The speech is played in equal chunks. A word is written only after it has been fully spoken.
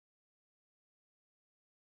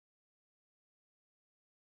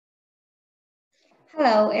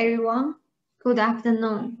Hello everyone, good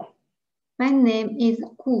afternoon. My name is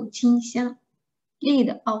Jinxiang,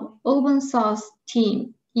 lead of open source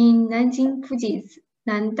team in Nanjing Fujitsu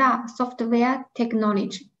Nanda Software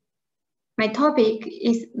Technology. My topic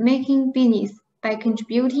is making business by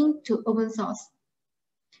contributing to open source.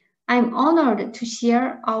 I'm honored to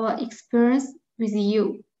share our experience with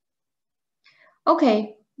you.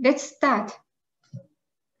 Okay, let's start.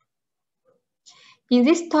 In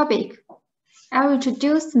this topic, I will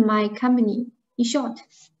introduce my company in short,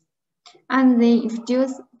 and then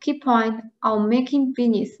introduce key points of making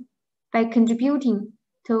business by contributing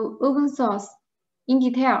to open source in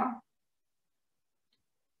detail.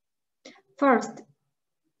 First,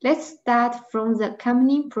 let's start from the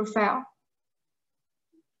company profile.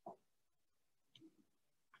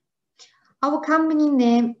 Our company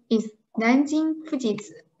name is Nanjing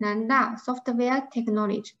Fujitsu Nanda Software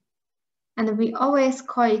Technology, and we always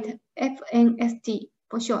call it FNST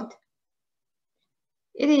for short.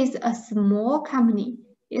 It is a small company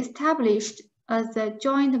established as a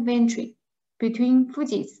joint venture between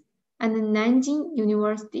Fujitsu and Nanjing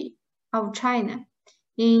University of China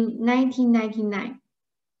in 1999.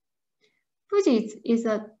 Fujitsu is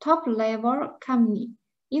a top-level company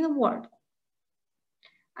in the world,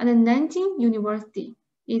 and Nanjing University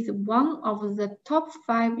is one of the top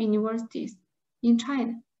 5 universities in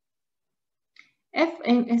China.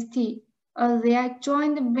 FNST, as their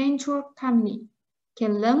joint venture company,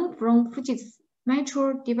 can learn from Fujitsu's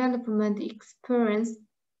mature development experience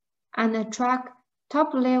and attract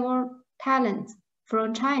top-level talents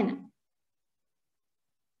from China.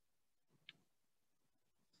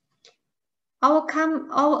 Our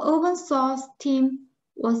open source team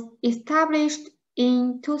was established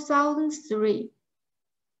in 2003.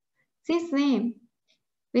 Since then,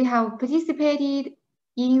 we have participated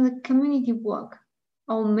in the community work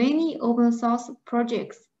on many open source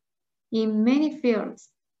projects in many fields,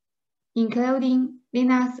 including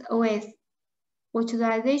Linux OS,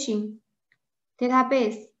 virtualization,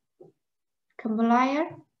 database, compiler,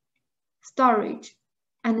 storage,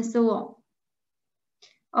 and so on.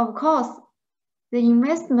 Of course, the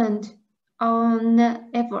investment on the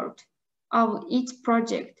effort of each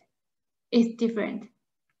project is different.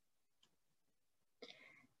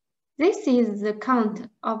 This is the count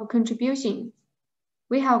of contributions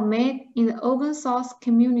we have made in the open source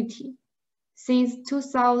community since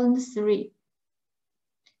 2003.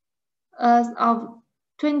 As of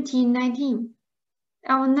 2019,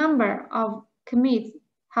 our number of commits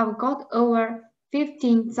have got over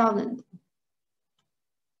 15,000.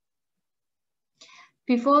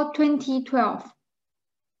 Before 2012,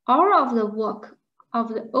 all of the work of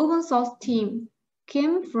the open source team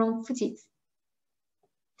came from Fujitsu.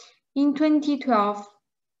 In 2012,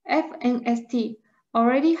 FNST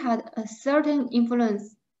already had a certain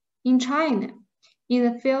influence in China in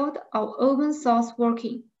the field of open source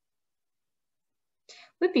working.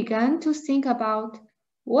 We began to think about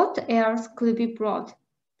what else could be brought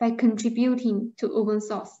by contributing to open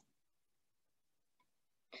source.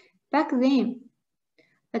 Back then,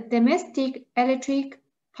 a domestic electric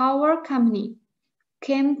power company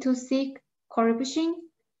came to seek collaboration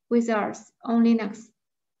with us on Linux.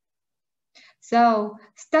 So,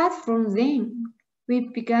 start from then, we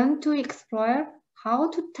began to explore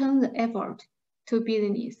how to turn the effort to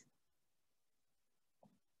business.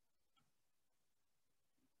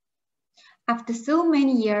 After so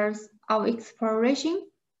many years of exploration,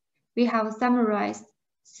 we have summarized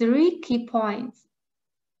 3 key points.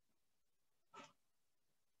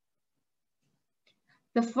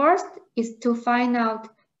 The first is to find out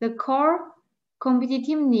the core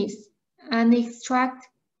competitiveness and extract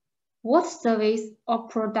what service or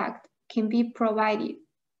product can be provided.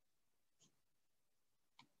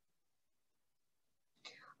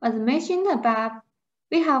 As mentioned above,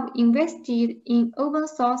 we have invested in open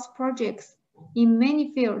source projects in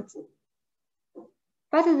many fields,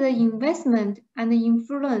 but the investment and the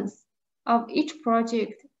influence of each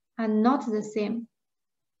project are not the same.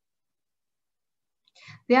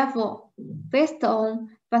 Therefore, based on,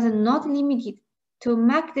 but not limited to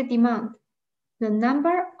market demand, the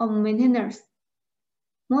number of maintainers,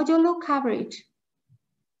 modular coverage,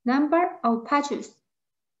 number of patches,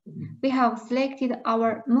 we have selected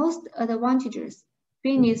our most advantageous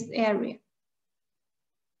business area.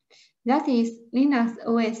 That is Linux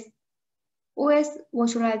OS, OS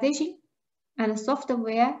virtualization, and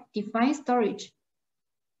software-defined storage.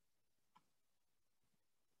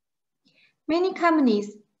 Many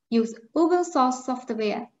companies use open source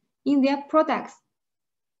software in their products,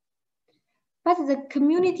 but the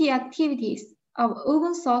community activities of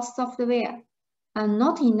open source software are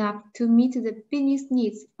not enough to meet the business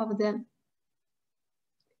needs of them.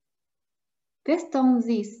 Based on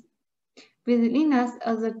this, with Linux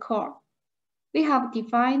as the core, we have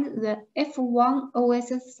defined the F1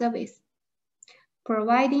 OS service,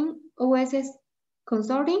 providing OS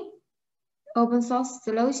consulting, open source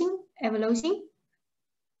solution evaluation,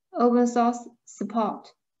 open source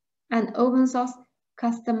support, and open source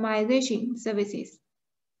customization services.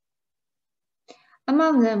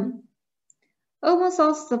 Among them, open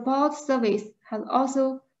source support service has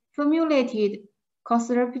also formulated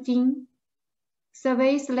cost-repeating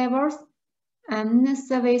service levels and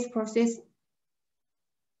service process.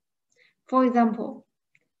 For example,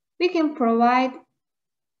 we can provide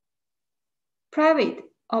private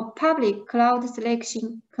or public cloud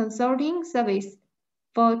selection consulting service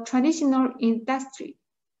for traditional industry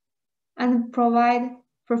and provide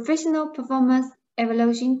professional performance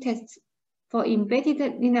evaluation tests for embedded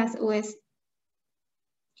Linux OS,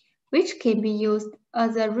 which can be used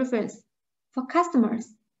as a reference for customers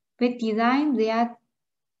when designing their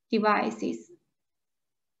devices.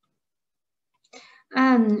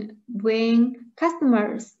 And when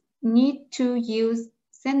customers need to use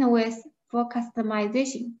ZenOS for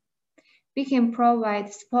customization, we can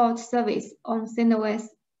provide support service on ZenOS.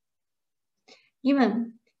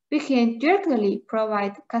 Even we can directly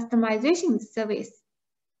provide customization service.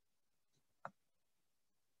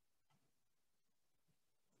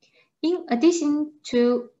 In addition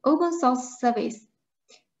to open source service,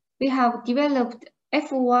 we have developed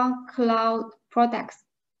F1 cloud products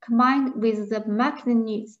combined with the market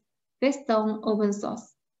needs based on open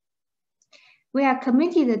source. We are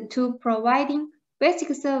committed to providing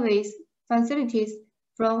basic service facilities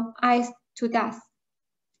from IaaS to DaaS,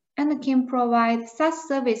 and can provide SaaS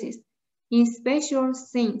services in special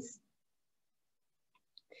scenes.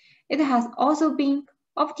 It has also been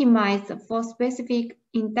optimized for specific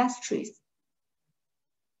industries.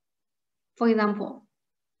 For example,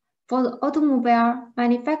 for the automobile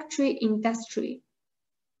manufacturing industry,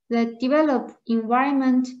 the developed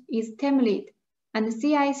environment is templated and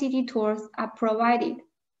CI/CD tools are provided.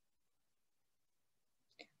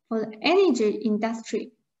 For the energy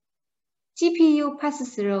industry, GPU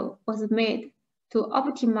pass-through was made to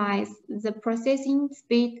optimize the processing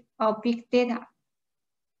speed of big data.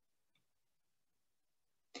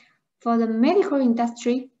 For the medical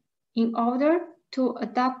industry, in order to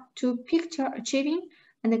adapt to picture achieving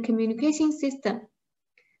and communication system,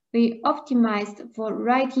 we optimized for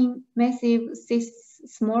writing massive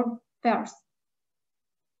small files.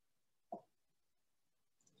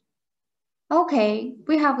 Okay,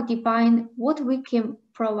 we have defined what we can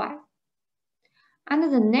provide.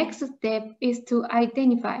 And the next step is to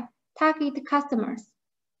identify target customers.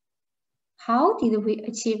 How did we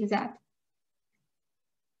achieve that?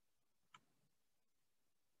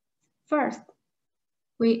 First,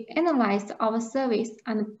 we analyzed our service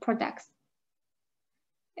and products.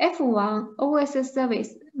 F1 OS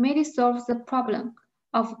service mainly solves the problem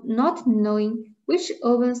of not knowing which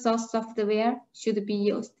open source software should be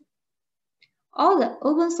used. All the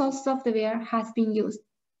open source software has been used,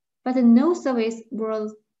 but no service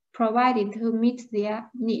was provided to meet their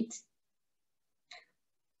needs.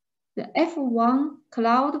 The F1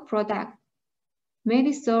 cloud product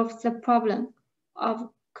mainly solves the problem of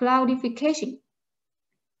cloudification.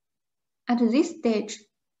 At this stage,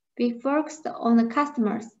 we focused on the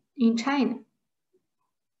customers in China.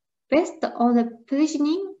 Based on the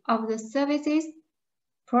positioning of the services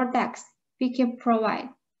products we can provide,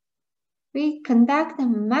 we conduct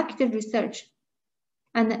market research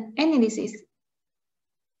and analysis.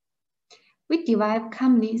 We divide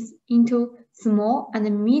companies into small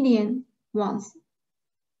and medium ones,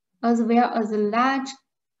 as well as large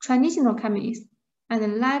traditional companies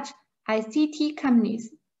and large ICT companies.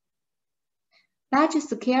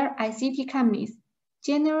 Large-scale ICT companies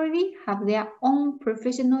generally have their own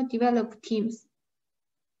professional developed teams,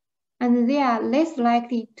 and they are less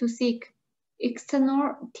likely to seek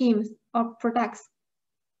external teams or products.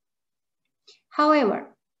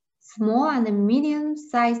 However, small and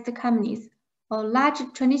medium-sized companies or large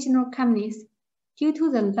traditional companies, due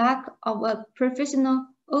to the lack of a professional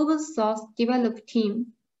open-source developed team,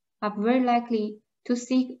 are very likely to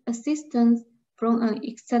seek assistance from an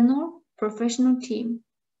external professional team.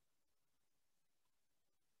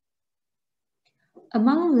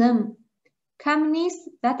 Among them, companies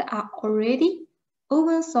that are already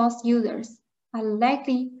open source users are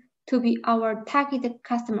likely to be our target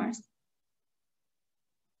customers.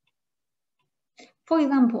 For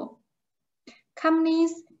example,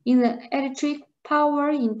 companies in the electric power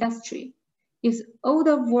industry use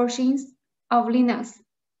older versions of Linux.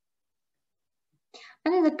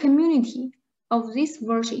 and the community of these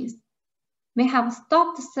versions may have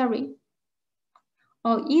stopped serving,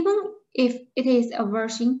 or even if it is a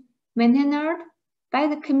version maintained by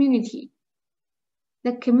the community's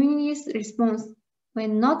response will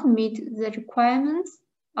not meet the requirements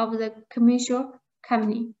of the commercial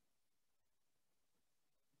company.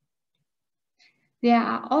 There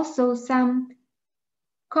are also some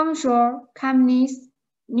commercial companies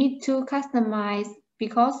need to customize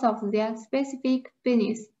because of their specific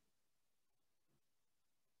business.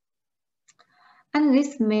 And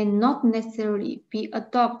this may not necessarily be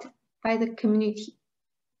adopted by the community.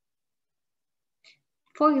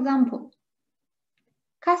 For example,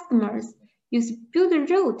 customers use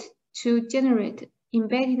Build-A-Root to generate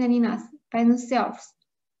embedded Linux by themselves,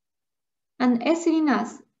 and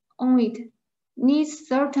SLinux on it needs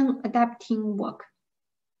certain adapting work.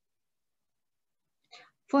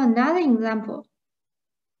 For another example,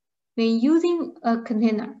 when using a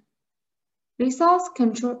container, resource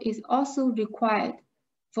control is also required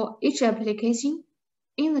for each application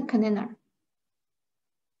in the container.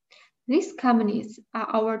 These companies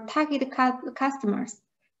are our target customers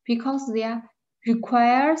because they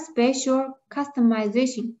require special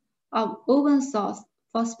customization of open source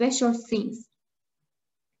for special things.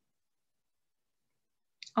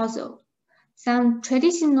 Also, some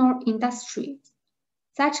traditional industries,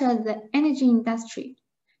 such as the energy industry,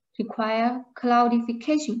 require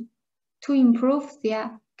cloudification to improve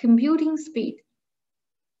their computing speed.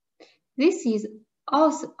 This is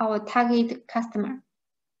also our target customer.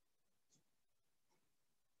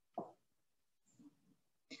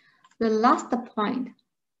 The last point,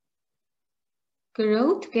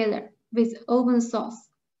 grow together with open source.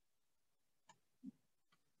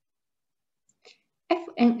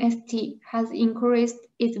 FNST has increased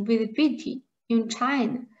its visibility in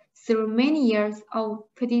China through many years of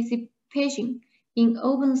participation in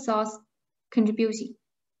open source contribution,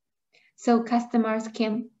 so customers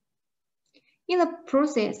can. In the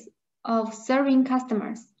process of serving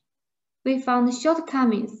customers, we found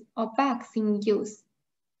shortcomings or bugs in use.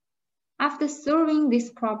 After solving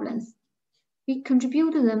these problems, we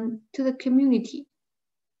contributed them to the community,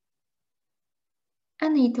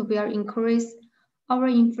 and it will increase our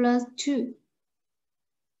influence too.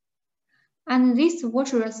 And this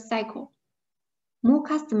virtuous cycle, more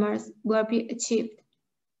customers will be achieved.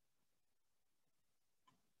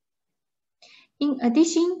 In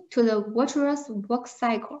addition to the virtuous work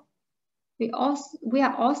cycle, we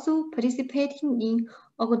are also participating in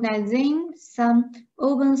organizing some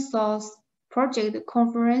open source project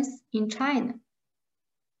conference in China.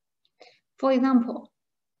 For example,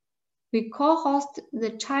 we co-host the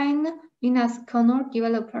China Linux Kernel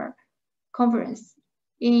Developer Conference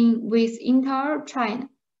with Intel China,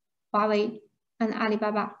 Huawei, and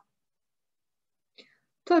Alibaba.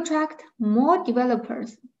 To attract more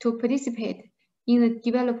developers to participate in the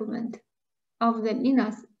development of the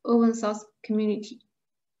Linux open source community.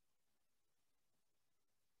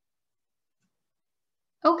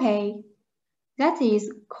 Okay, that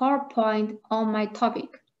is core point on my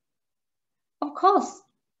topic. Of course,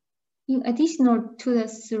 in addition to the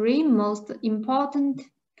three most important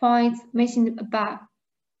points mentioned above,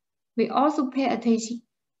 we also pay attention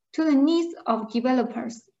to the needs of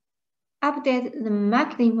developers, update the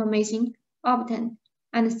market information obtained,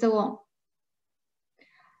 and so on.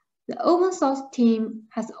 The open source team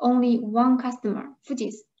has only one customer,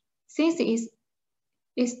 Fujitsu, since its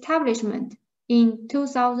establishment in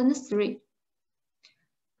 2003.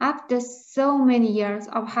 After so many years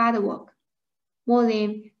of hard work, more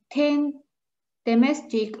than 10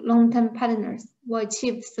 domestic long-term partners were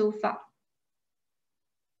achieved so far.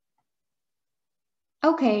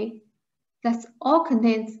 Okay, that's all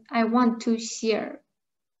contents I want to share.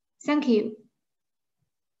 Thank you.